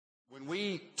When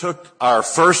we took our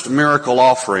first miracle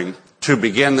offering to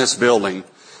begin this building,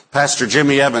 Pastor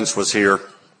Jimmy Evans was here,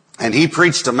 and he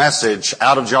preached a message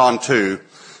out of John 2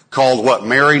 called What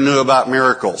Mary Knew About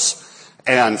Miracles.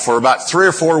 And for about 3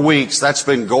 or 4 weeks, that's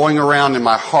been going around in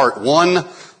my heart. One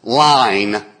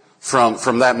line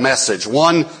from that message,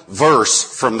 one verse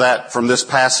from this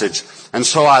passage. And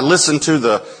so I listened to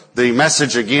the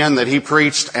message again that he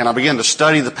preached, and I began to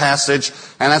study the passage,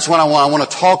 and that's what I want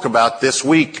to talk about this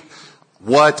week.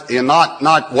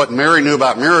 Not what Mary knew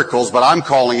about miracles, but I'm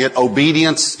calling it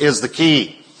obedience is the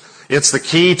key. It's the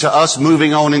key to us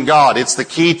moving on in God. It's the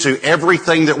key to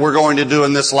everything that we're going to do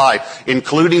in this life,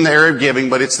 including the area of giving,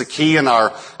 but it's the key in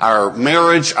our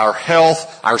marriage, our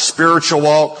health, our spiritual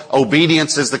walk.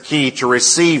 Obedience is the key to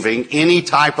receiving any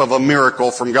type of a miracle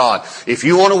from God. If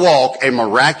you want to walk a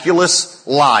miraculous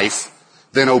life,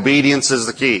 then obedience is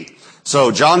the key. So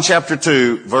John chapter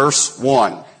 2, verse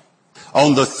 1.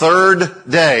 On the third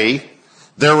day,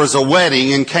 there was a wedding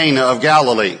in Cana of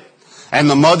Galilee, and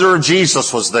the mother of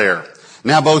Jesus was there.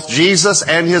 Now both Jesus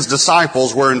and his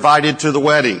disciples were invited to the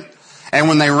wedding. And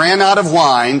when they ran out of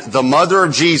wine, the mother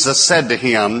of Jesus said to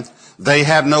him, "They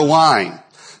have no wine."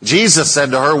 Jesus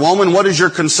said to her, "Woman, what does your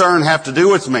concern have to do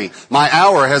with me? My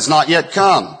hour has not yet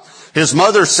come." His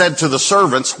mother said to the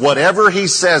servants, "Whatever he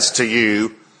says to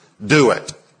you, do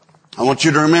it." I want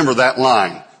you to remember that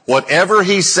line. Whatever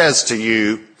he says to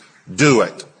you, do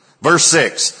it. Verse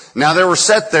 6. Now there were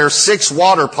set there 6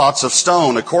 water pots of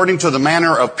stone, according to the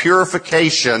manner of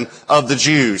purification of the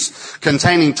Jews,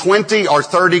 containing 20 or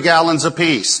 30 gallons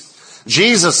apiece.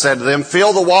 Jesus said to them,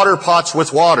 "Fill the water pots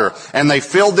with water." And they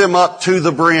filled them up to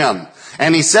the brim.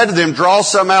 And he said to them, "Draw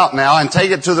some out now and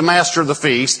take it to the master of the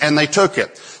feast." And they took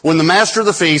it. When the master of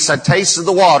the feast had tasted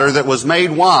the water that was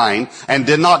made wine and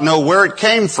did not know where it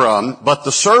came from, but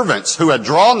the servants who had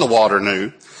drawn the water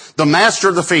knew, the master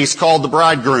of the feast called the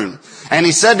bridegroom. And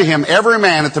he said to him, "Every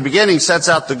man at the beginning sets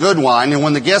out the good wine, and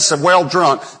when the guests have well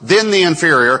drunk, then the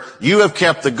inferior. You have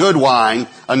kept the good wine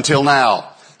until now."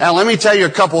 Now let me tell you a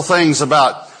couple things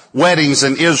about weddings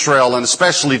in Israel, and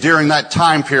especially during that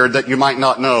time period that you might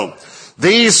not know.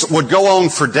 These would go on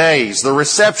for days. The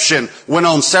reception went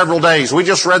on several days. We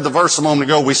just read the verse a moment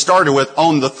ago. We started with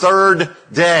on the third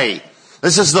day.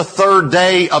 This is the third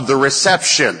day of the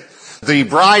reception. The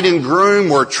bride and groom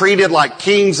were treated like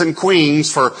kings and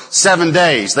queens for 7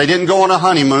 days. They didn't go on a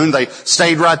honeymoon. They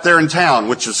stayed right there in town,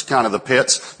 which is kind of the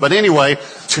pits. But anyway,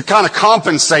 to kind of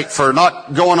compensate for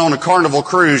not going on a carnival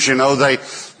cruise,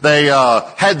 they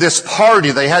had this party,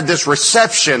 they had this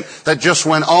reception that just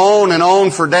went on and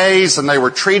on for days, and they were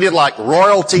treated like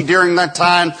royalty during that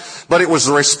time. But it was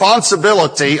the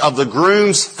responsibility of the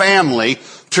groom's family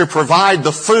to provide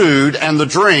the food and the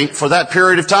drink for that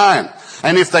period of time.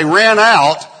 And if they ran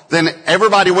out, then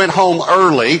everybody went home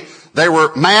early. They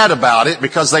were mad about it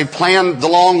because they planned the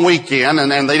long weekend,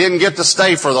 and they didn't get to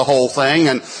stay for the whole thing.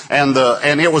 And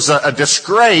it was a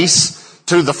disgrace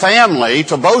to the family,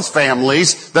 to both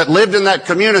families that lived in that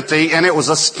community, and it was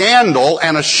a scandal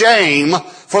and a shame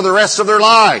for the rest of their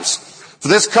lives. For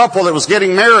this couple that was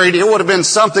getting married, it would have been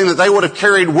something that they would have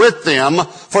carried with them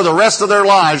for the rest of their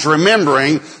lives,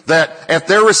 remembering that at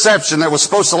their reception that was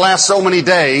supposed to last so many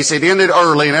days, it ended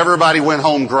early and everybody went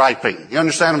home griping. You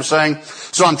understand what I'm saying?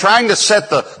 So I'm trying to set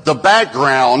the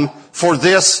background for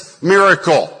this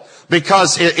miracle,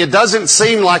 because it doesn't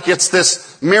seem like it's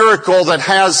this miracle that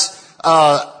has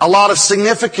a lot of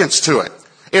significance to it.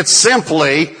 It's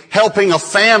simply helping a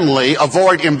family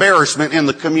avoid embarrassment in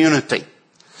the community.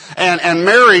 And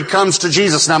Mary comes to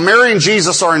Jesus. Now Mary and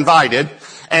Jesus are invited,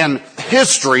 and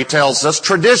history tells us,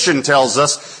 tradition tells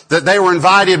us, that they were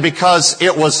invited because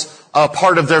it was a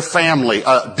part of their family,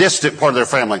 a distant part of their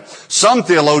family. Some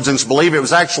theologians believe it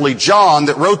was actually John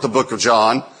that wrote the book of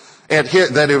John, that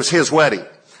it was his wedding.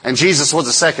 And Jesus was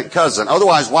a second cousin.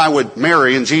 Otherwise, why would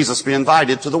Mary and Jesus be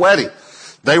invited to the wedding?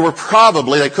 They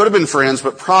could have been friends,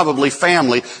 but probably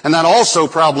family. And that also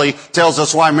probably tells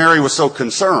us why Mary was so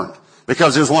concerned,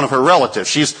 because it was one of her relatives.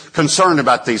 She's concerned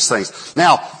about these things.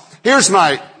 Now, here's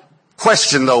my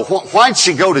question though. Why'd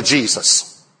she go to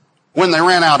Jesus when they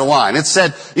ran out of wine? It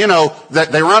said,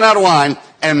 that they ran out of wine,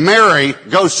 and Mary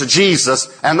goes to Jesus,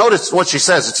 and notice what she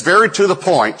says. It's very to the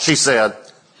point. She said,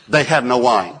 "They have no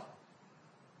wine."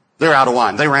 They're out of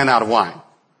wine. They ran out of wine.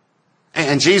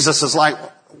 And Jesus is like,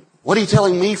 "What are you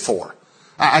telling me for?"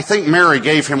 I think Mary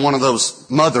gave him one of those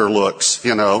mother looks,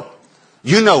 You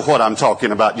know what I'm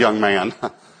talking about, young man.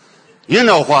 You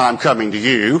know why I'm coming to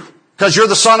you. Because you're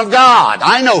the Son of God.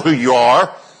 I know who you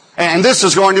are. And this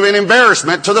is going to be an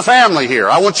embarrassment to the family here.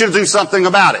 I want you to do something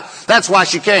about it. That's why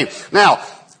she came. Now,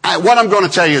 what I'm going to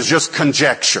tell you is just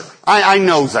conjecture. I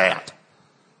know that.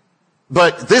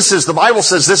 But the Bible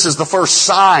says this is the first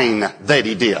sign that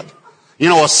he did. You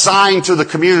know, a sign to the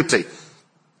community.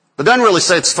 But it doesn't really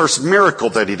say it's the first miracle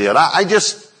that he did. I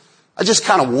just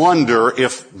kind of wonder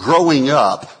if growing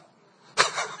up,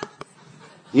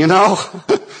 you know,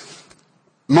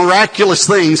 miraculous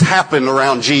things happened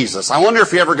around Jesus. I wonder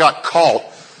if he ever got caught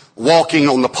walking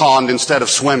on the pond instead of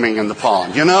swimming in the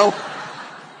pond, you know?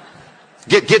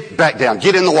 Get back down.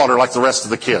 Get in the water like the rest of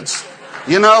the kids.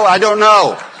 You know, I don't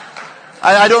know.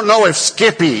 I don't know if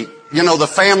Skippy, you know, the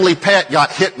family pet,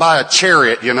 got hit by a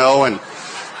chariot, you know, and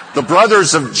the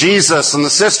brothers of Jesus and the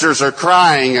sisters are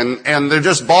crying and they're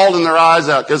just bawling their eyes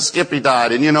out because Skippy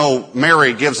died. And, you know,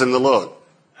 Mary gives him the look.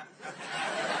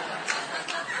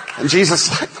 And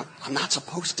Jesus is like, I'm not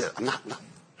supposed to. I'm not.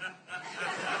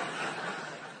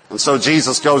 And so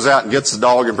Jesus goes out and gets the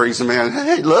dog and brings him in.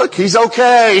 Hey, look, he's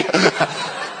okay.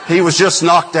 He was just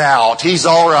knocked out. He's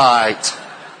all right.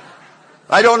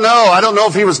 I don't know. I don't know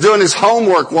if he was doing his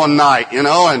homework one night, you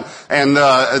know,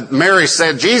 and Mary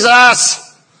said, Jesus,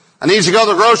 I need you to go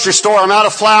to the grocery store. I'm out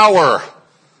of flour.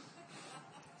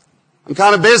 I'm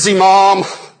kind of busy, Mom.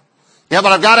 Yeah,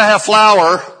 but I've got to have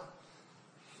flour.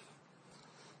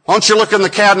 Why don't you look in the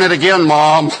cabinet again,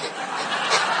 Mom?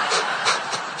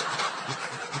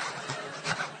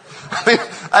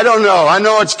 I don't know. I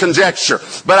know it's conjecture.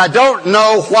 But I don't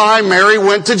know why Mary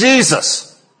went to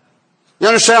Jesus. You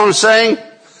understand what I'm saying?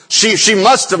 She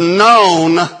must have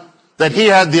known that he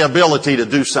had the ability to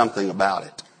do something about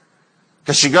it.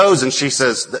 Because she goes and she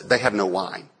says, they have no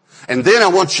wine. And then I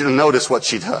want you to notice what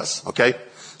she does, okay?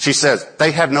 She says,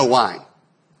 they have no wine.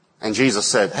 And Jesus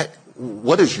said, hey,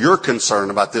 what does your concern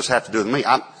about this have to do with me?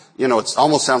 You know, it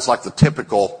almost sounds like the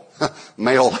typical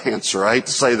male answer. I hate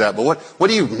to say that, but what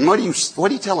are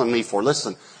you telling me for?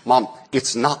 Listen, Mom,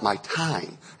 it's not my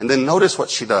time. And then notice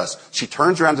what she does. She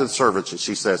turns around to the servants and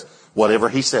she says, whatever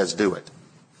he says, do it.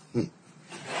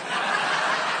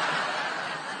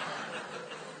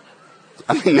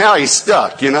 I mean, now he's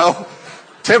stuck, you know.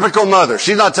 Typical mother.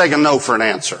 She's not taking no for an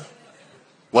answer.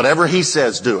 Whatever he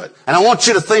says, do it. And I want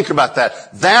you to think about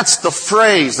that. That's the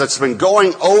phrase that's been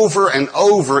going over and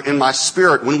over in my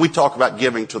spirit when we talk about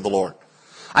giving to the Lord.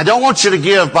 I don't want you to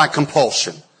give by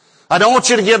compulsion. I don't want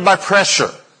you to give by pressure.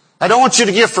 I don't want you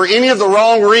to give for any of the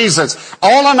wrong reasons.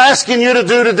 All I'm asking you to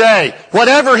do today,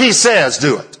 whatever he says,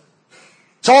 do it.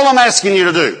 That's all I'm asking you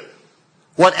to do.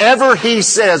 Whatever he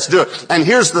says, do it. And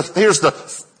here's the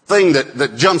thing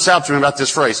that jumps out to me about this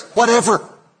phrase. Whatever.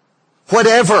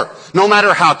 Whatever. No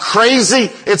matter how crazy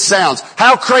it sounds.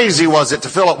 How crazy was it to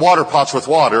fill up water pots with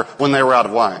water when they were out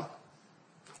of wine?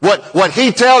 What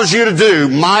he tells you to do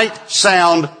might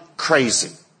sound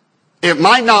crazy. It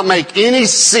might not make any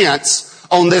sense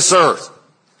on this earth.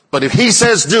 But if he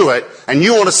says do it, and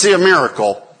you want to see a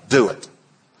miracle, do it.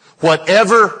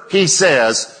 Whatever he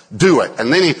says, do it.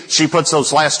 And then she puts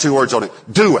those last two words on it.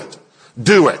 Do it.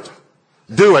 Do it.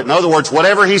 Do it. In other words,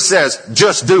 whatever he says,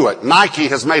 just do it. Nike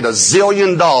has made $1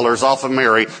 zillion off of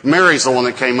Mary. Mary's the one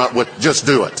that came up with just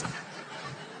do it.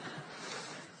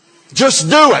 Just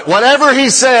do it. Whatever he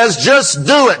says, just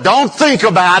do it. Don't think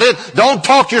about it. Don't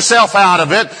talk yourself out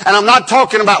of it. And I'm not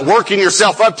talking about working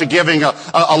yourself up to giving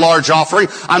a large offering.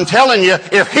 I'm telling you,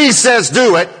 if he says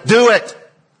do it, do it.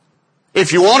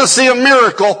 If you want to see a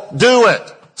miracle, do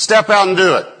it. Step out and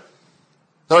do it.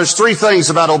 There's 3 things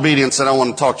about obedience that I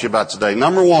want to talk to you about today.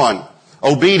 Number 1,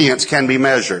 obedience can be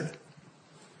measured.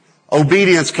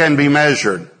 Obedience can be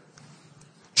measured.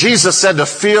 Jesus said to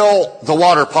fill the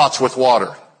water pots with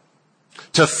water.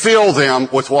 To fill them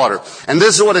with water. And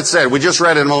this is what it said. We just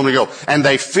read it a moment ago. And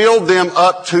they filled them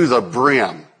up to the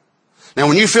brim. Now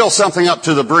when you fill something up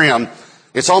to the brim,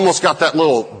 it's almost got that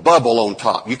little bubble on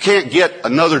top. You can't get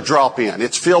another drop in.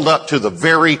 It's filled up to the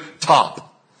very top.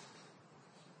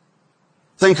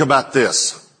 Think about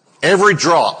this. Every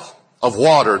drop of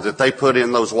water that they put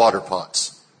in those water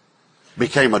pots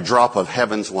became a drop of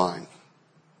heaven's wine.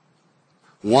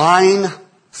 Wine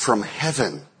from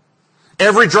heaven.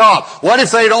 Every drop. What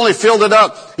if they'd only filled it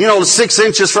up, 6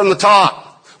 inches from the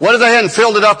top? What if they hadn't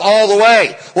filled it up all the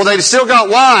way? Well, they'd still got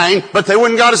wine, but they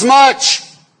wouldn't got as much.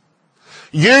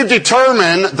 You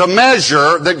determine the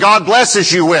measure that God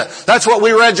blesses you with. That's what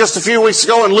we read just a few weeks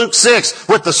ago in Luke 6.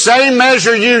 With the same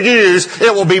measure you use,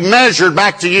 it will be measured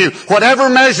back to you. Whatever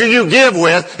measure you give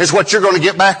with is what you're going to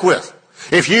get back with.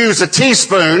 If you use a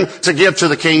teaspoon to give to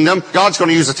the kingdom, God's going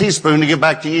to use a teaspoon to give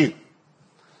back to you.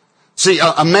 See,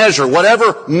 a measure,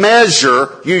 whatever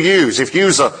measure you use. If you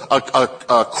use a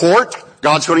quart,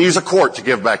 God's going to use a quart to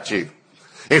give back to you.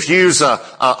 If you use a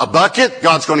bucket,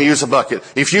 God's going to use a bucket.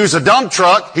 If you use a dump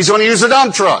truck, He's going to use a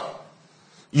dump truck.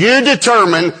 You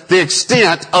determine the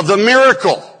extent of the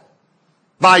miracle.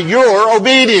 By your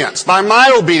obedience, by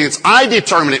my obedience. I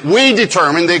determine it. We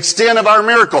determine the extent of our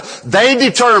miracle. They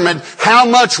determined how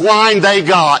much wine they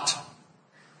got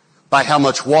by how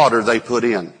much water they put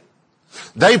in.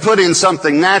 They put in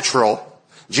something natural.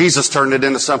 Jesus turned it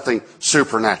into something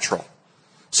supernatural.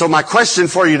 So my question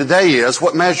for you today is,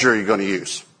 what measure are you going to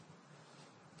use?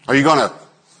 Are you going to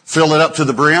fill it up to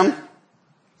the brim?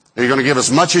 Are you going to give as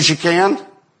much as you can?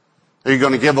 Are you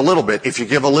going to give a little bit? If you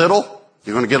give a little,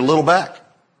 you're going to get a little back.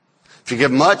 If you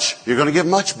give much, you're going to get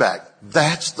much back.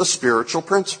 That's the spiritual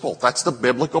principle. That's the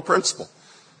biblical principle.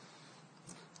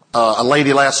 A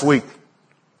lady last week,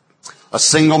 a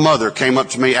single mother, came up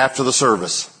to me after the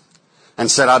service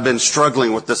and said, I've been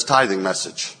struggling with this tithing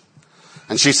message.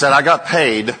 And she said, I got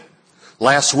paid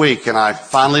last week and I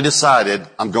finally decided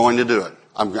I'm going to do it.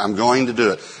 I'm going to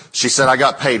do it. She said, I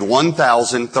got paid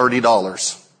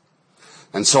 $1,030.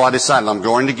 And so I decided I'm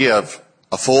going to give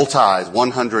a full tithe,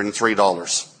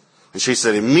 $103. And she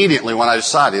said, immediately when I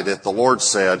decided it, the Lord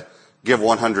said, give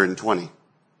 120.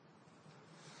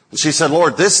 And she said,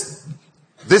 Lord, this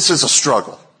is a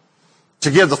struggle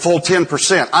to give the full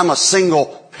 10%. I'm a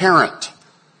single parent.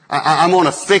 I'm on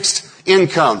a fixed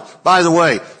income. By the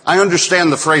way, I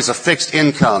understand the phrase a fixed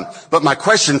income, but my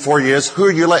question for you is, who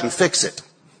are you letting fix it?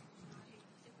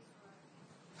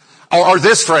 Or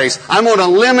this phrase, I'm on a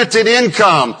limited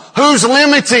income. Who's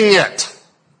limiting it?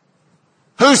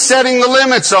 Who's setting the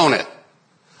limits on it?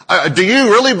 Do you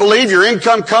really believe your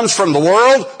income comes from the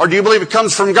world, or do you believe it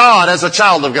comes from God as a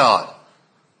child of God?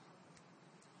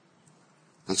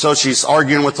 And so she's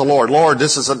arguing with the Lord. Lord,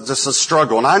 this is a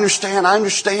struggle. And I understand.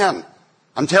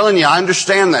 I'm telling you, I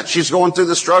understand that. She's going through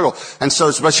the struggle. And so,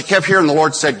 but she kept hearing the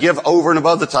Lord said, give over and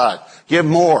above the tithe. Give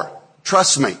more.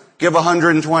 Trust me. Give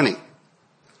 120.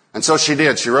 And so she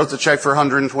did. She wrote the check for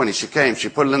 120. She came. She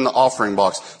put it in the offering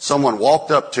box. Someone walked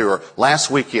up to her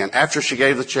last weekend after she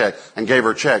gave the check and gave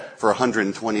her a check for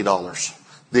 $120.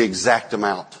 The exact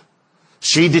amount.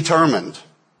 She determined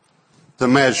the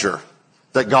measure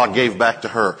that God gave back to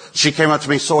her. She came up to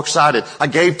me so excited. I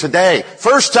gave today.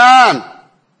 First time.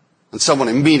 And someone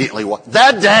immediately walked.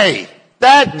 That day,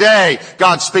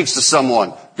 God speaks to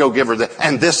someone. Go give her that.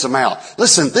 And this amount.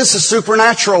 Listen, this is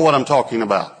supernatural what I'm talking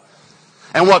about.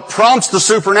 And what prompts the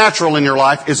supernatural in your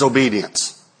life is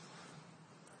obedience.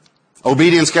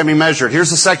 Obedience can be measured. Here's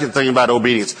the second thing about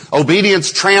obedience.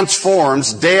 Obedience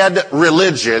transforms dead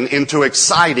religion into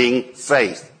exciting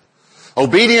faith.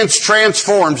 Obedience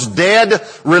transforms dead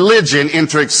religion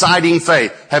into exciting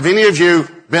faith. Have any of you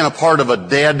been a part of a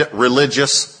dead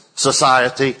religious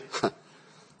society?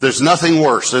 There's nothing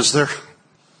worse, is there?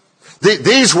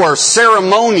 These were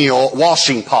ceremonial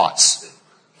washing pots.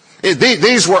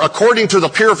 These were according to the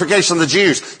purification of the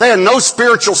Jews. They had no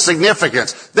spiritual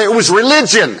significance. It was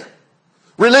religion.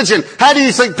 Religion. How do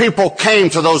you think people came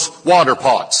to those water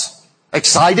pots?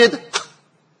 Excited?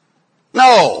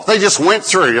 No, they just went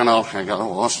through, I gotta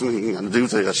wash and gotta do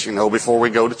this, before we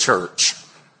go to church.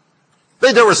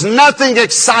 There was nothing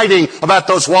exciting about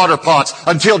those water pots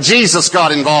until Jesus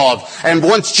got involved. And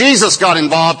once Jesus got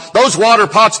involved, those water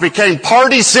pots became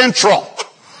party central.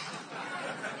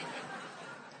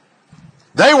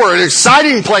 They were an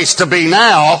exciting place to be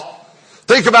now.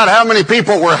 Think about how many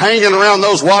people were hanging around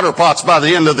those water pots by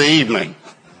the end of the evening.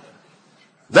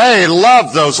 They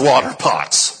loved those water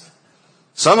pots.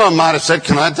 Some of them might have said,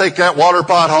 can I take that water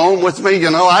pot home with me?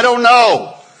 I don't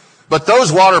know. But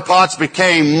those water pots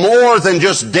became more than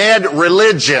just dead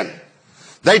religion.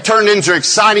 They turned into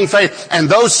exciting faith. And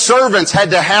those servants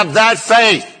had to have that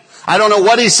faith. I don't know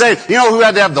what he said. You know who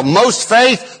had to have the most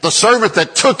faith? The servant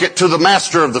that took it to the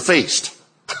master of the feast.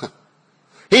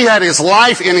 He had his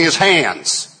life in his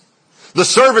hands. The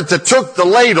servant that took the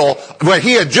ladle, where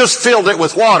he had just filled it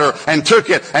with water and took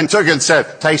it and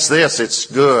said, taste this, it's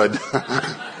good.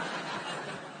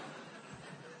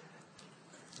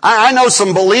 I know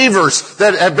some believers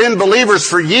that have been believers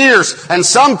for years, and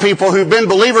some people who've been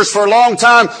believers for a long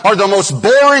time are the most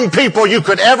boring people you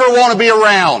could ever want to be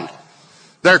around.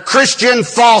 They're Christian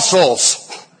fossils.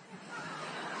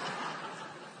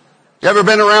 You ever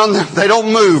been around them? They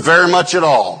don't move very much at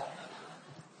all.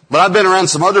 But I've been around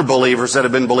some other believers that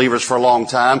have been believers for a long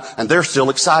time, and they're still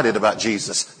excited about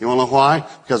Jesus. You want to know why?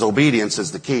 Because obedience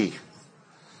is the key.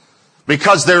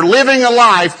 Because they're living a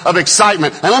life of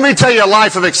excitement. And let me tell you a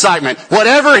life of excitement.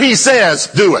 Whatever he says,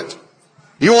 do it.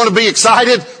 You want to be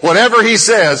excited? Whatever he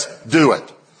says, do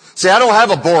it. See, I don't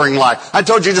have a boring life. I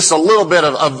told you just a little bit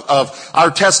of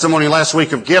our testimony last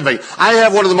week of giving. I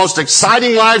have one of the most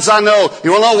exciting lives I know.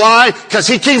 You want to know why? Because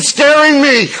he keeps scaring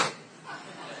me.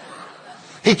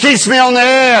 He keeps me on the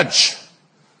edge.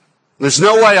 There's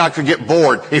no way I could get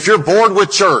bored. If you're bored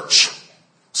with church,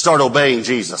 Start obeying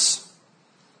Jesus.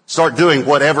 Start doing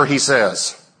whatever he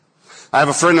says. I have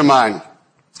a friend of mine.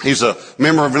 He's a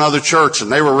member of another church,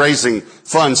 and they were raising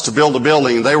funds to build a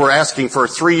building, and they were asking for a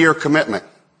 3-year commitment.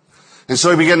 And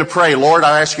so he began to pray, Lord,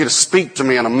 I ask you to speak to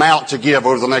me an amount to give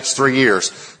over the next 3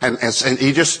 years. And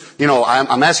he just,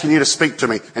 I'm asking you to speak to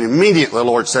me. And immediately the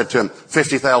Lord said to him,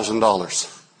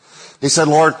 $50,000. He said,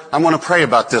 Lord, I'm going to pray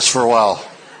about this for a while.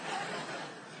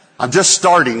 I'm just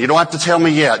starting. You don't have to tell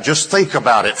me yet. Just think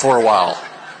about it for a while.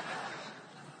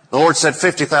 The Lord said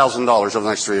 $50,000 over the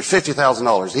next 3 years.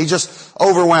 $50,000. He just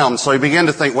overwhelmed. So he began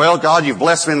to think, well, God, you've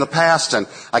blessed me in the past, and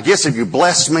I guess if you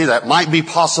blessed me, that might be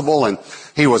possible. And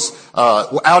he was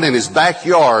out in his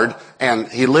backyard, and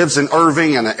he lives in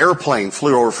Irving, and an airplane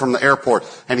flew over from the airport.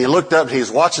 And he looked up, and he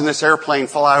was watching this airplane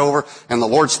fly over, and the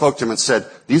Lord spoke to him and said,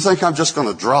 do you think I'm just going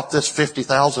to drop this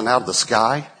 $50,000 out of the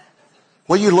sky?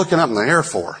 What are you looking up in the air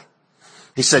for?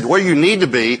 He said, where you need to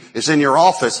be is in your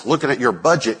office looking at your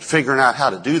budget, figuring out how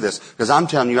to do this. Because I'm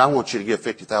telling you, I want you to give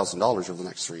 $50,000 over the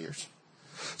next 3 years.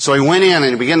 So he went in and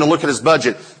he began to look at his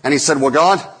budget. And he said, well,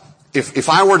 God, if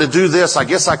I were to do this, I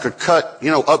guess I could cut,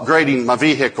 upgrading my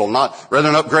vehicle. Rather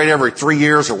than upgrade every 3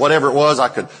 years or whatever it was, I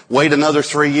could wait another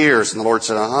 3 years. And the Lord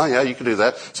said, yeah, you can do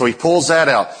that. So he pulls that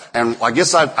out. And I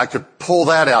guess I could pull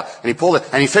that out. And he pulled it.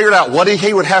 And he figured out what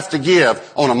he would have to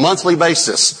give on a monthly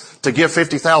basis to give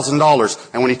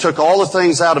 $50,000. And when he took all the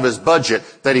things out of his budget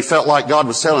that he felt like God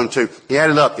was telling him to, he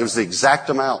added up. It was the exact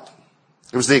amount.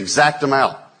 It was the exact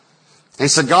amount. And he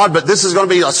said, God, but this is going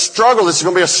to be a struggle. This is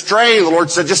going to be a strain. The Lord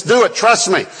said, just do it.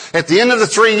 Trust me. At the end of the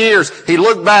 3 years, he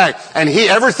looked back, and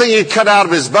everything he cut out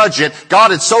of his budget, God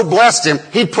had so blessed him,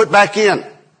 he'd put back in.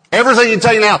 Everything he'd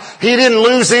taken out, he didn't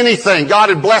lose anything. God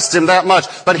had blessed him that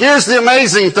much. But here's the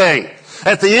amazing thing.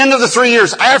 At the end of the 3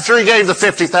 years, after he gave the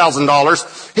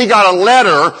 $50,000, he got a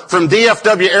letter from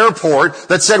DFW Airport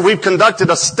that said, we've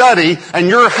conducted a study and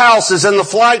your house is in the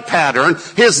flight pattern.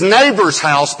 His neighbor's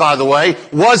house, by the way,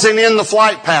 wasn't in the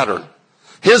flight pattern.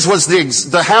 His was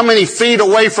the how many feet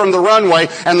away from the runway,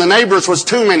 and the neighbor's was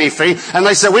too many feet. And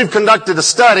they said, we've conducted a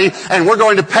study, and we're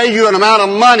going to pay you an amount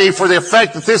of money for the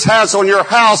effect that this has on your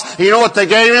house. And you know what they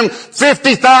gave him?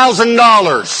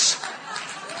 $50,000.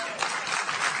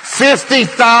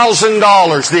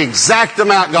 $50,000, the exact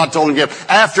amount God told him to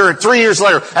give. 3 years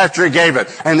later, after he gave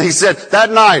it. And he said, that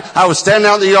night, I was standing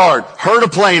out in the yard, heard a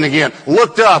plane again,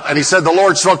 looked up, and he said, the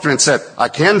Lord spoke to me and said, I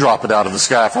can drop it out of the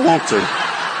sky if I want to.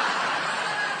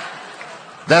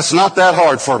 That's not that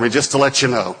hard for me, just to let you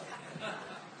know.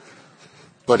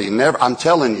 But I'm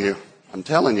telling you,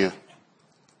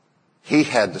 he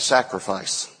had to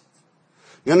sacrifice.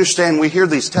 You understand, we hear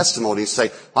these testimonies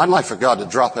say, I'd like for God to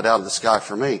drop it out of the sky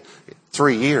for me.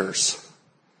 3 years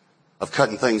of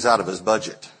cutting things out of his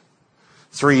budget.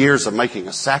 3 years of making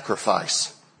a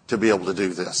sacrifice to be able to do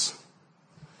this.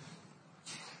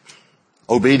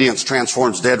 Obedience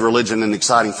transforms dead religion into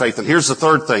exciting faith. And here's the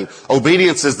third thing.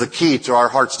 Obedience is the key to our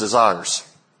heart's desires.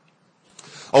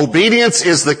 Obedience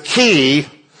is the key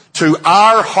to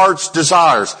our heart's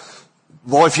desires.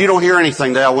 Boy, if you don't hear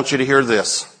anything today, I want you to hear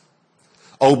this.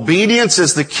 Obedience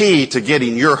is the key to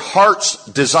getting your heart's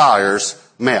desires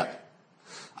met.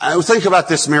 Think about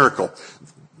this miracle.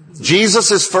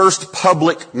 Jesus' first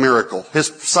public miracle, his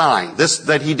sign, this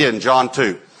that he did in John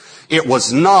 2. It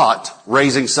was not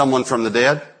raising someone from the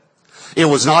dead. It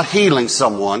was not healing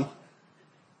someone.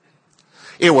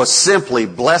 It was simply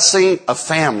blessing a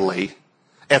family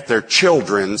at their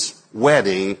children's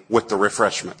wedding with the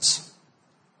refreshments.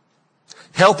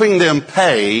 Helping them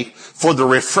pay for the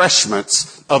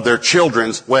refreshments of their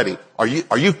children's wedding. Are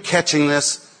you catching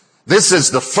this? This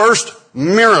is the first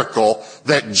miracle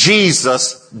that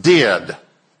Jesus did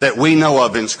that we know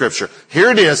of in Scripture. Here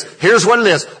it is. Here's what it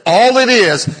is. All it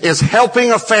is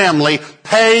helping a family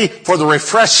pay for the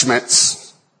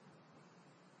refreshments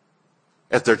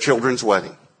at their children's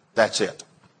wedding. That's it.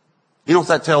 You know what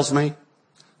that tells me?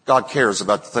 God cares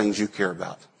about the things you care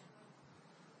about.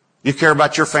 You care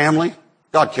about your family?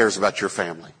 God cares about your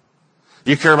family.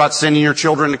 You care about sending your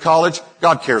children to college?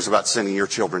 God cares about sending your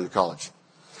children to college.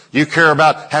 You care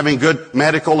about having good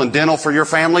medical and dental for your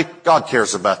family? God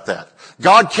cares about that.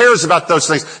 God cares about those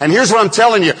things. And here's what I'm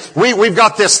telling you. We've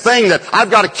got this thing that I've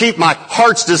got to keep my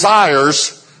heart's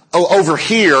desires over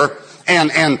here.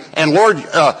 And Lord,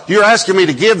 you're asking me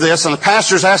to give this, and the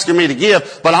pastor's asking me to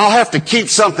give, but I'll have to keep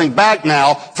something back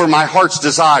now for my heart's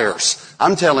desires.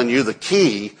 I'm telling you, the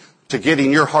key to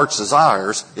getting your heart's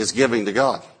desires is giving to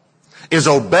God, is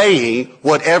obeying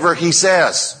whatever he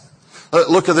says.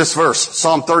 Look at this verse,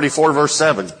 Psalm 34, verse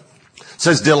 7. It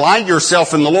says, delight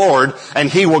yourself in the Lord, and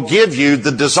he will give you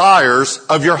the desires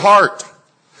of your heart.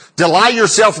 Delight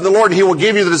yourself in the Lord and He will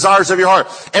give you the desires of your heart.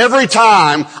 Every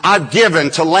time I've given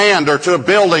to land or to a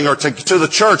building or to the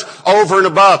church over and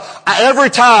above, every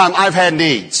time I've had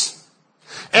needs.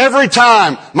 Every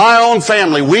time my own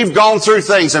family, we've gone through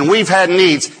things and we've had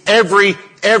needs every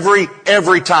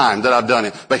time that I've done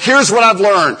it. But here's what I've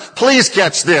learned. Please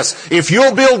catch this. If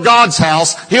you'll build God's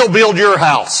house, He'll build your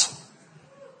house.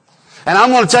 And I'm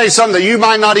going to tell you something that you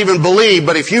might not even believe,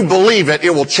 but if you believe it, it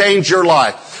will change your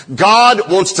life.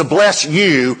 God wants to bless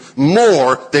you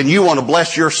more than you want to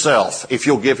bless yourself if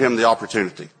you'll give Him the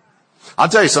opportunity. I'll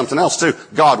tell you something else too.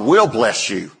 God will bless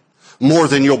you more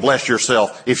than you'll bless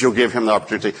yourself if you'll give Him the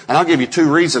opportunity. And I'll give you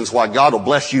 2 reasons why God will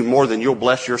bless you more than you'll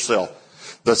bless yourself.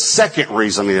 The second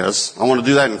reason is, I want to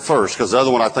do that in first because the other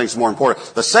one I think is more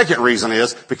important. The second reason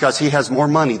is because He has more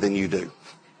money than you do.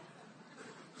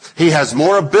 He has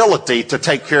more ability to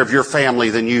take care of your family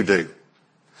than you do.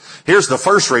 Here's the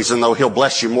first reason, though, He'll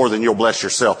bless you more than you'll bless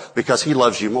yourself, because He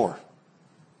loves you more.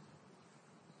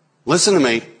 Listen to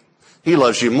me. He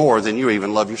loves you more than you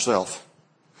even love yourself.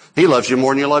 He loves you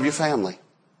more than you love your family.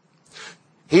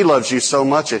 He loves you so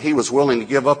much that He was willing to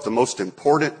give up the most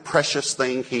important, precious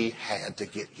thing He had to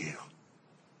get you.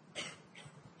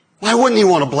 Why wouldn't He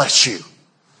want to bless you?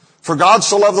 For God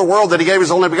so loved the world that He gave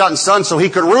His only begotten Son so He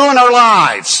could ruin our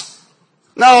lives.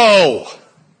 No.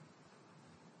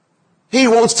 He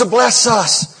wants to bless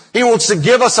us. He wants to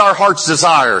give us our heart's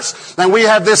desires. And we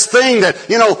have this thing that,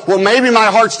 well, maybe my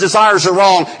heart's desires are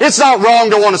wrong. It's not wrong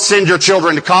to want to send your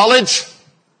children to college.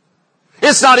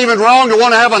 It's not even wrong to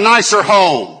want to have a nicer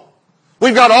home.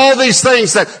 We've got all these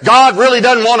things that God really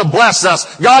doesn't want to bless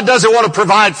us. God doesn't want to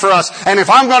provide for us. And if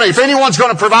anyone's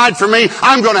going to provide for me,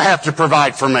 I'm going to have to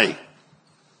provide for me.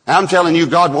 And I'm telling you,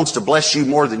 God wants to bless you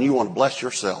more than you want to bless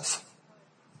yourself.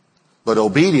 But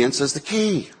obedience is the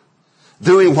key.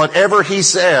 Doing whatever He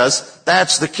says,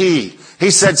 that's the key.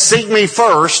 He said, seek me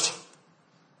first,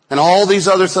 and all these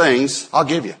other things I'll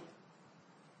give you.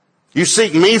 You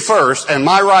seek me first and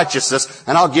my righteousness,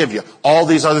 and I'll give you all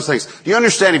these other things. Do you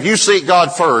understand? If you seek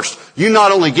God first, you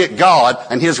not only get God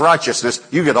and His righteousness,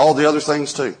 you get all the other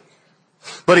things too.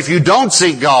 But if you don't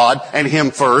seek God and Him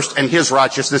first and His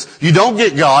righteousness, you don't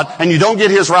get God and you don't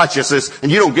get His righteousness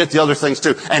and you don't get the other things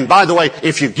too. And by the way,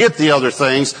 if you get the other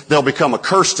things, they'll become a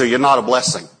curse to you, not a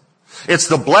blessing. It's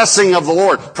the blessing of the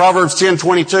Lord. Proverbs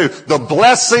 10:22. The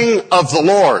blessing of the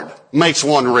Lord makes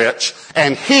one rich,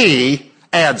 and He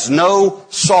adds no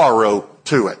sorrow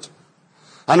to it.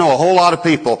 I know a whole lot of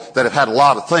people that have had a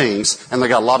lot of things and they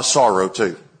got a lot of sorrow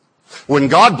too. When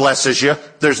God blesses you,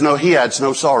 He adds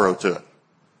no sorrow to it.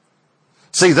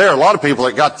 See, there are a lot of people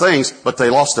that got things, but they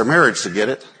lost their marriage to get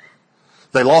it.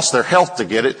 They lost their health to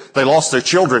get it. They lost their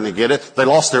children to get it. They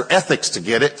lost their ethics to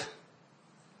get it.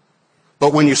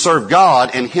 But when you serve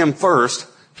God and Him first,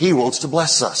 He wants to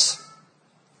bless us.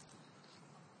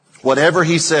 Whatever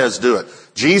He says, do it.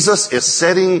 Jesus is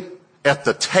sitting at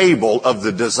the table of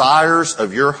the desires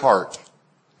of your heart,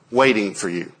 waiting for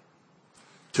you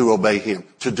to obey Him,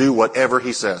 to do whatever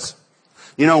He says.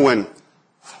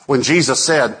 When Jesus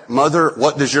said, Mother,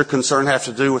 what does your concern have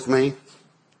to do with me?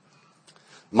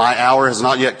 My hour has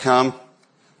not yet come.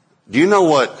 Do you know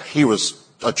what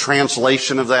a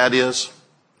translation of that is?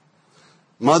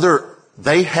 Mother,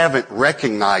 they haven't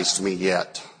recognized me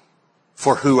yet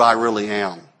for who I really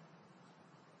am,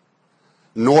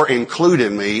 nor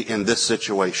included me in this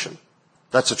situation.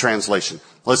 That's a translation.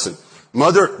 Listen,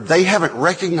 Mother, they haven't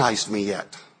recognized me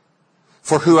yet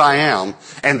for who I am,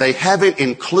 and they haven't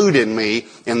included me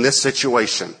in this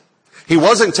situation. He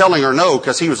wasn't telling her no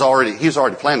because he's already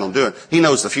planning on doing it. He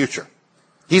knows the future.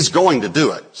 He's going to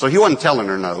do it. So he wasn't telling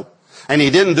her no. And he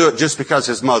didn't do it just because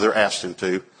his mother asked him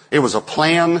to. It was a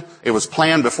plan. It was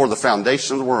planned before the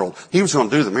foundation of the world. He was going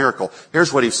to do the miracle.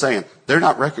 Here's what he's saying. They're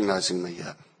not recognizing me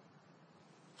yet.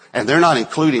 And they're not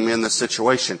including me in this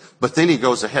situation. But then he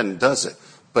goes ahead and does it.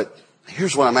 But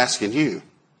here's what I'm asking you.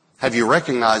 Have you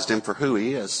recognized Him for who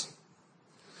He is?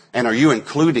 And are you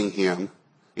including Him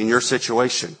in your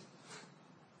situation?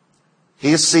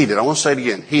 He is seated. I want to say it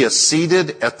again. He is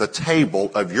seated at the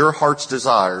table of your heart's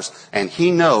desires, and He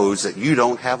knows that you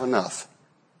don't have enough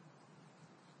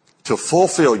to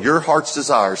fulfill your heart's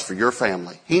desires for your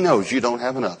family. He knows you don't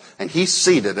have enough. And He's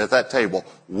seated at that table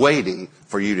waiting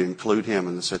for you to include Him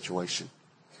in the situation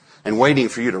and waiting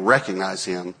for you to recognize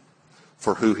Him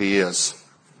for who He is.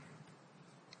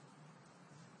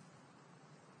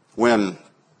 When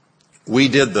we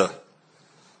did the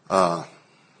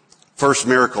first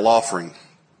miracle offering,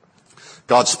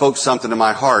 God spoke something to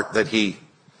my heart that He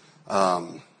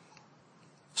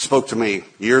spoke to me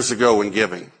years ago in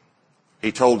giving.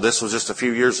 This was just a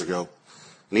few years ago.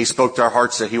 And he spoke to our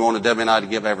hearts that he wanted Debbie and I to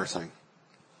give everything.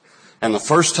 And the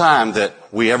first time that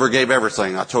we ever gave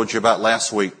everything, I told you about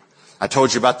last week, I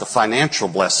told you about the financial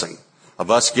blessing of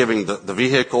us giving the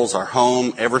vehicles, our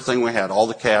home, everything we had, all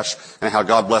the cash, and how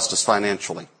God blessed us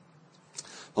financially.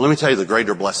 Well, let me tell you the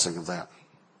greater blessing of that.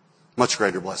 Much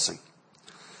greater blessing.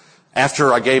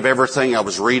 After I gave everything, I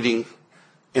was reading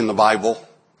in the Bible,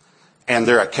 and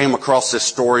there I came across this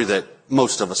story that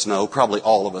most of us know, probably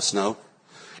all of us know.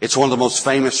 It's one of the most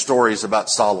famous stories about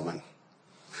Solomon.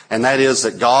 And that is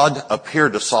that God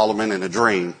appeared to Solomon in a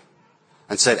dream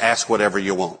and said, ask whatever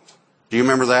you want. Do you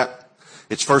remember that?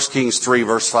 It's 1 Kings 3,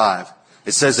 verse 5.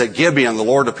 It says that Gibeon, the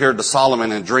Lord appeared to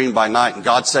Solomon in a dream by night, and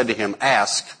God said to him,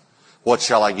 ask, what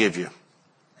shall I give you?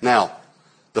 Now,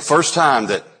 the first time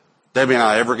that Debbie and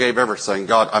I ever gave everything,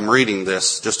 God, I'm reading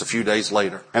this just a few days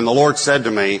later. And the Lord said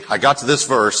to me, I got to this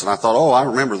verse, and I thought, I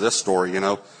remember this story,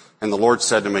 And the Lord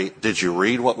said to me, did you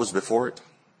read what was before it?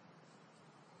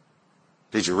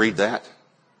 Did you read that?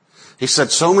 He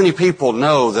said, so many people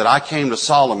know that I came to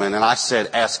Solomon and I said,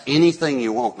 ask anything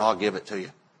you want and I'll give it to you.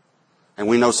 And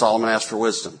we know Solomon asked for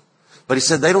wisdom. But he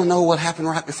said, they don't know what happened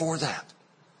right before that.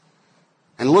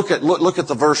 And look at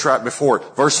the verse right before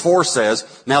it. Verse 4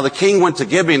 says, now the king went to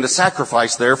Gibeon to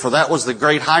sacrifice there, for that was the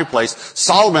great high place.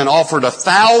 Solomon offered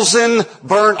 1,000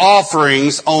 burnt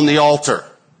offerings on the altar.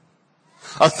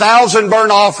 1,000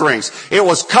 burnt offerings. It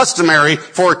was customary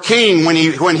for a king when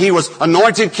he was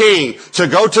anointed king to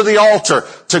go to the altar,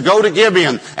 to go to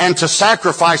Gibeon, and to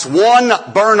sacrifice one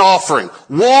burnt offering.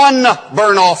 One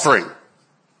burnt offering.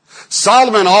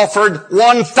 Solomon offered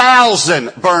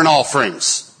 1,000 burnt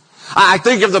offerings. I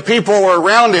think if the people were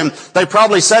around him, they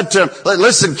probably said to him,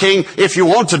 listen, king, if you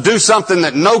want to do something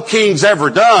that no king's ever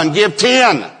done, give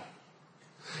 10.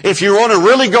 If you want to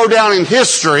really go down in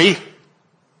history,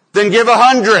 then give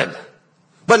 100,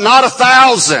 but not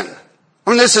 1,000. I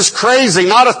mean, this is crazy,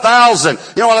 not 1,000.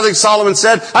 You know what I think Solomon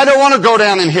said? I don't want to go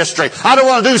down in history. I don't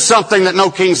want to do something that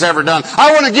no king's ever done.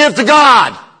 I want to give to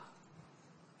God.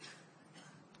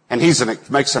 And he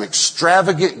makes an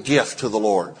extravagant gift to the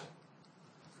Lord.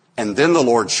 And then the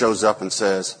Lord shows up and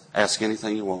says, ask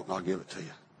anything you want and I'll give it to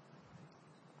you.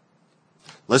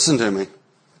 Listen to me.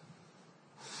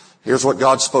 Here's what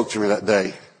God spoke to me that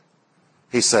day.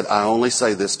 He said, I only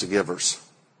say this to givers.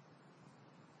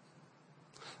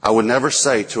 I would never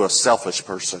say to a selfish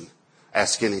person,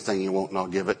 ask anything you want and I'll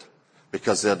give it,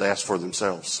 because they'd ask for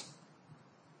themselves.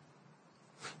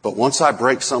 But once I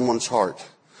break someone's heart,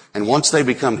 and once they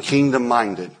become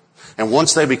kingdom-minded, and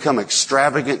once they become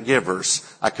extravagant givers,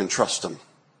 I can trust them.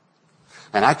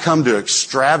 And I come to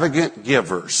extravagant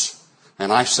givers,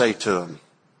 and I say to them,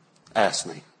 ask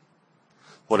me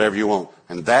whatever you want.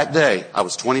 And that day, I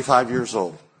was 25 years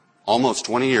old, almost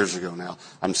 20 years ago now.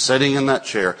 I'm sitting in that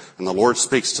chair, and the Lord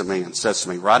speaks to me and says to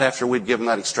me, right after we'd given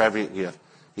that extravagant gift,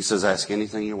 He says, ask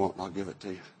anything you want, and I'll give it to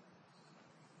you.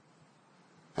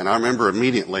 And I remember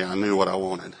immediately I knew what I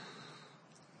wanted.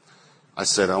 I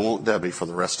said, I want Debbie for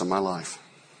the rest of my life.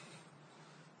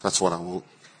 That's what I want.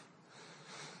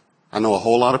 I know a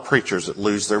whole lot of preachers that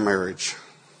lose their marriage.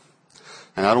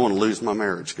 And I don't want to lose my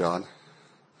marriage, God.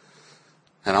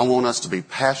 And I want us to be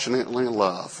passionately in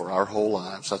love for our whole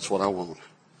lives. That's what I want.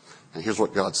 And here's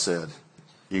what God said.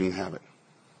 You can have it.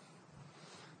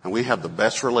 And we have the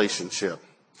best relationship.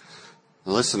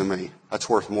 Now listen to me. That's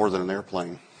worth more than an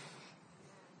airplane.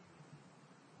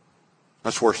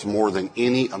 That's worth more than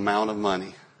any amount of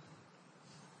money.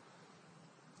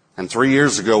 And 3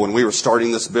 years ago when we were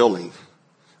starting this building,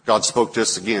 God spoke to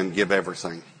us again, give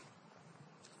everything.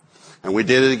 And we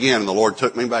did it again, and the Lord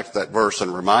took me back to that verse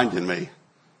and reminded me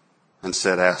and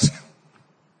said, ask.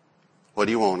 What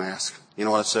do you want? Ask. You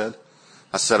know what I said?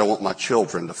 I said, I want my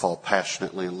children to fall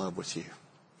passionately in love with you.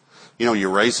 You know, you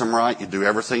raise them right, you do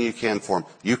everything you can for them.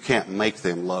 You can't make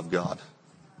them love God.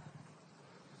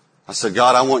 I said,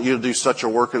 God, I want you to do such a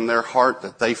work in their heart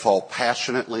that they fall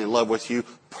passionately in love with you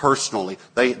personally.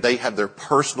 They have their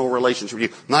personal relationship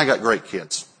with you. And I got great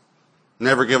kids.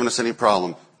 Never given us any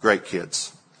problem. Great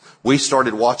kids. We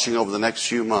started watching over the next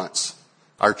few months.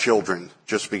 Our children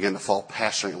just begin to fall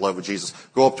passionately in love with Jesus.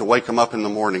 Go up to wake them up in the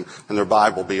morning and their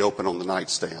Bible be open on the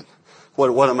nightstand.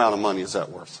 What amount of money is that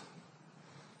worth?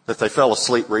 That they fell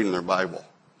asleep reading their Bible.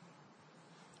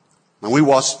 And we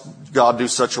watched God do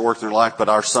such a work in their life, but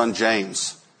our son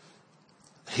James,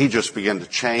 he just began to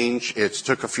change. It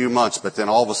took a few months, but then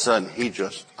all of a sudden he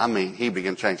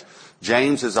began to change.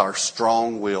 James is our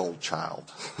strong-willed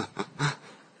child.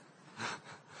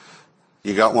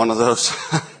 You got one of those?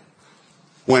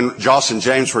 When Josh and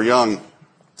James were young,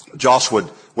 Josh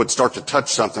would start to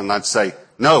touch something and I'd say,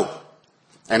 no.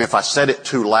 And if I said it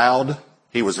too loud,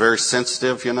 He was very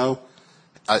sensitive,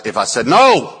 If I said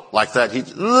no like that,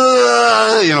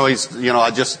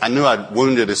 I knew I'd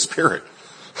wounded his spirit.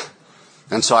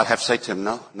 And so I'd have to say to him,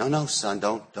 no, son,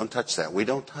 don't touch that. We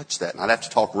don't touch that. And I'd have to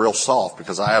talk real soft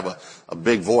because I have a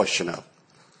big voice,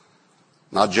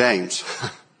 Not James.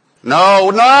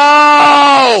 No.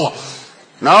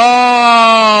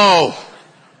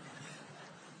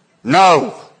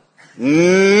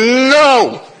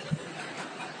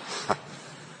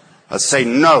 I'd say,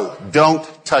 no,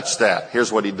 don't touch that.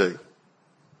 Here's what he'd do.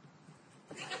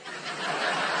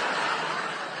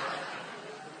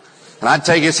 And I'd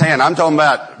take his hand. I'm talking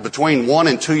about between 1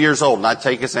 and 2 years old. And I'd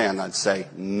take his hand and I'd say,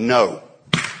 no.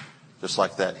 Just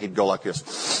like that. He'd go like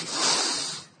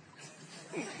this.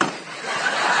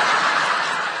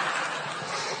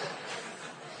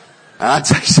 And I'd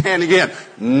take his hand again.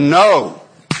 No.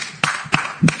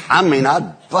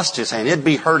 I'd bust his hand. It'd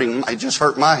be hurting. It just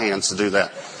hurt my hands to do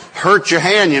that. Hurt your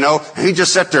hand, And he'd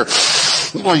just sit there.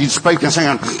 Well, you'd spank his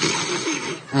hand.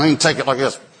 And he'd take it like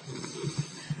this.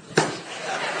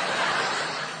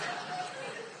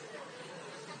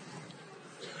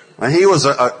 And he was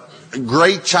a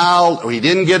great child. He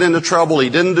didn't get into trouble. He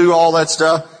didn't do all that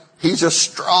stuff. He's just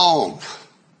strong.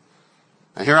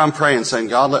 And here I'm praying, saying,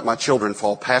 God, let my children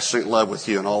fall passionately in love with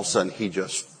you. And all of a sudden, he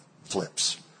just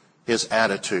flips. His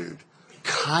attitude,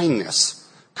 kindness,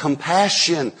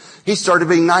 compassion. He started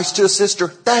being nice to his sister.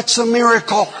 That's a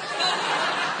miracle.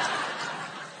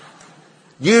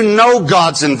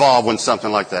 God's involved when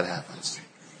something like that happens.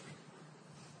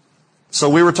 So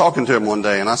we were talking to him one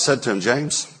day, and I said to him,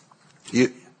 James,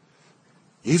 you've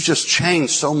just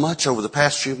changed so much over the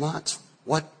past few months.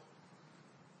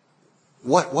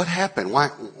 What happened?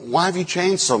 Why have you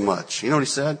changed so much? You know what he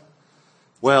said?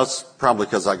 Well, it's probably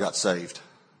because I got saved.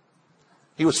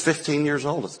 He was 15 years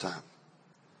old at the time.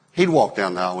 He'd walked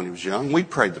down the aisle when he was young. We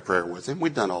prayed the prayer with him.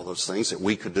 We'd done all those things that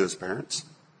we could do as parents.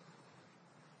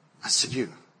 I said,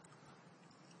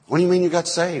 what do you mean you got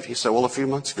saved? He said, well, a few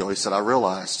months ago, he said, I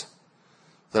realized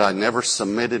that I never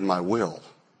submitted my will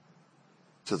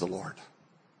to the Lord.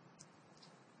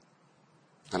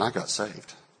 And I got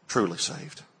saved, truly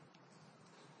saved.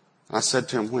 And I said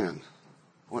to him, when?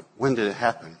 When did it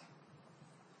happen?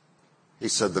 He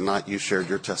said, the night you shared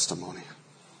your testimony.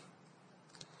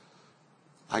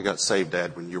 I got saved,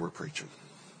 Dad, when you were preaching.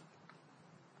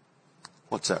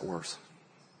 What's that worth?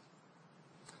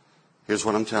 Here's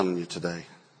what I'm telling you today.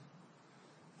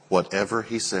 Whatever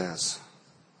he says,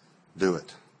 do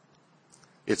it.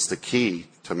 It's the key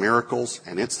to miracles,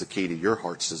 and it's the key to your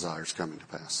heart's desires coming to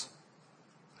pass.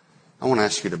 I want to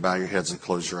ask you to bow your heads and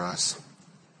close your eyes.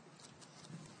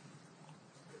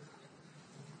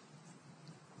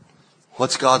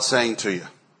 What's God saying to you?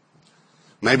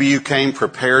 Maybe you came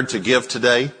prepared to give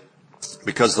today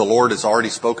because the Lord has already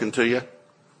spoken to you.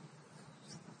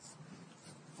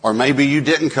 Or maybe you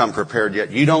didn't come prepared yet.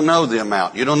 You don't know the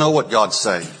amount. You don't know what God's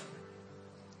saying.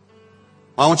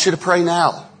 I want you to pray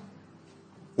now.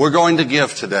 We're going to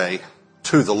give today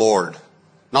to the Lord.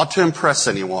 Not to impress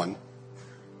anyone,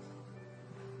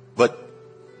 but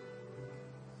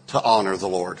to honor the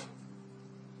Lord.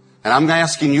 And I'm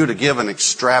asking you to give an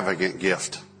extravagant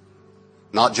gift.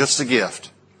 Not just a gift,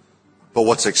 but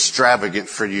what's extravagant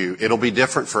for you. It'll be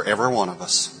different for every one of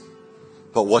us.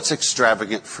 But what's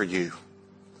extravagant for you?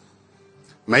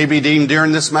 Maybe even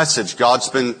during this message, God's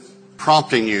been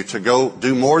prompting you to go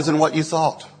do more than what you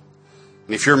thought.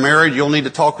 And if you're married, you'll need to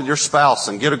talk with your spouse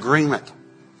and get agreement.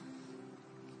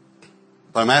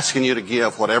 But I'm asking you to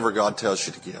give whatever God tells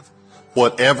you to give.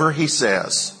 Whatever He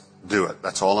says, do it.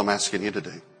 That's all I'm asking you to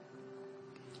do.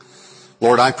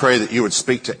 Lord, I pray that you would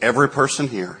speak to every person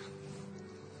here.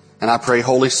 And I pray,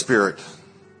 Holy Spirit,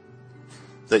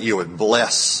 that you would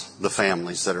bless the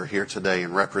families that are here today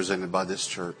and represented by this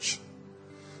church.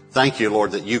 Thank you,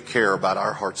 Lord, that you care about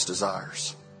our heart's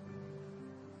desires.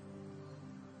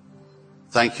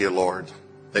 Thank you, Lord,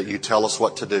 that you tell us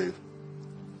what to do.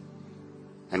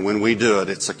 And when we do it,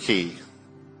 it's a key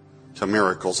to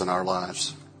miracles in our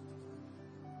lives.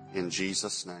 In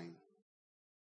Jesus' name.